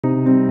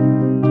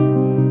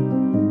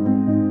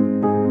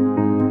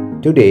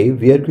Today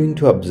we are going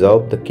to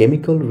observe the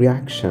chemical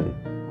reaction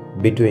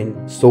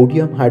between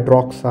sodium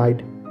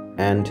hydroxide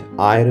and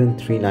iron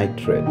 3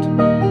 nitrate.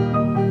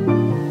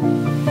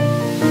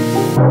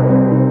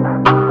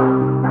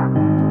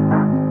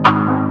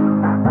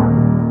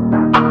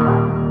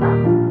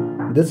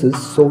 This is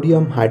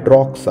sodium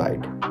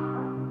hydroxide.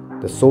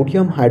 The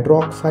sodium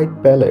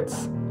hydroxide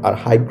pellets are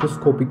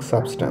hygroscopic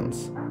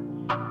substance.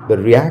 The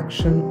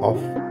reaction of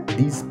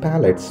these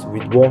pellets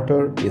with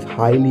water is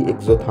highly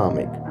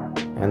exothermic,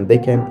 and they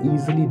can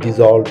easily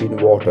dissolve in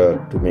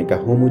water to make a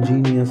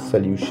homogeneous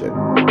solution.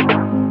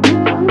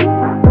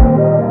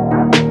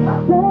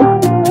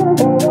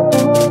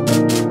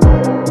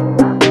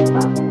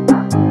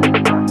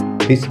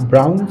 This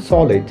brown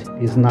solid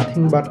is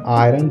nothing but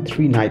iron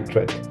 3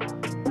 nitrate.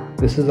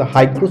 This is a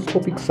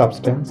hygroscopic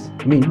substance,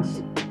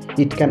 means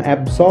it can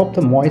absorb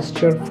the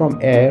moisture from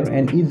air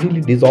and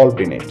easily dissolve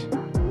in it.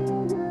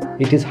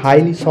 It is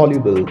highly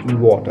soluble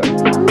in water.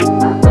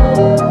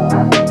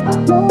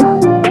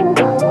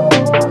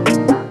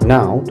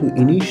 Now, to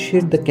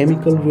initiate the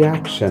chemical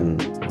reaction,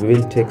 we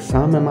will take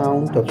some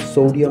amount of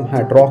sodium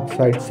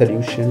hydroxide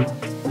solution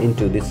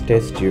into this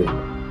test tube.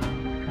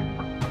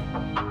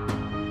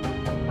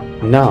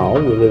 Now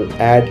we will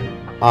add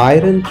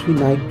iron 3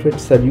 nitrate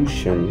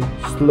solution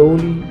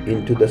slowly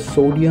into the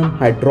sodium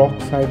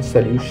hydroxide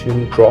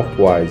solution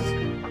dropwise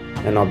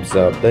and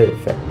observe the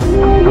effect.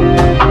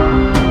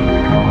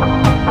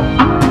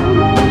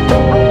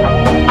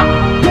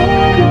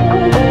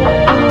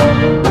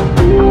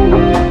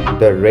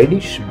 The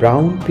reddish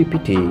brown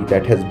PPT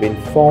that has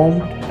been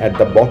formed at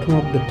the bottom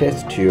of the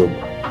test tube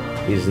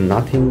is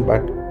nothing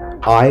but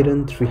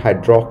iron 3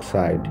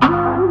 hydroxide.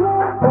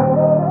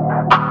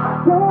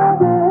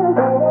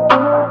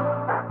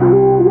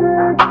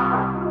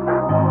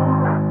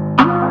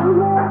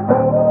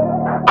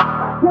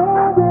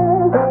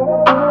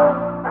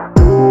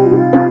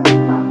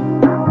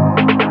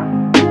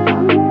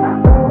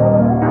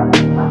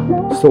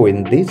 So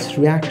in this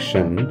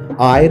reaction,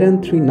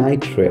 iron 3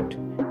 nitrate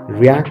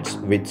reacts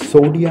with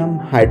sodium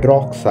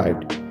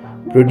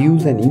hydroxide,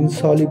 produce an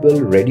insoluble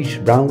reddish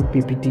brown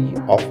PPT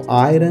of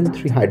iron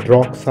 3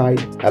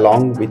 hydroxide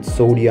along with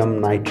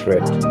sodium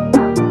nitrate.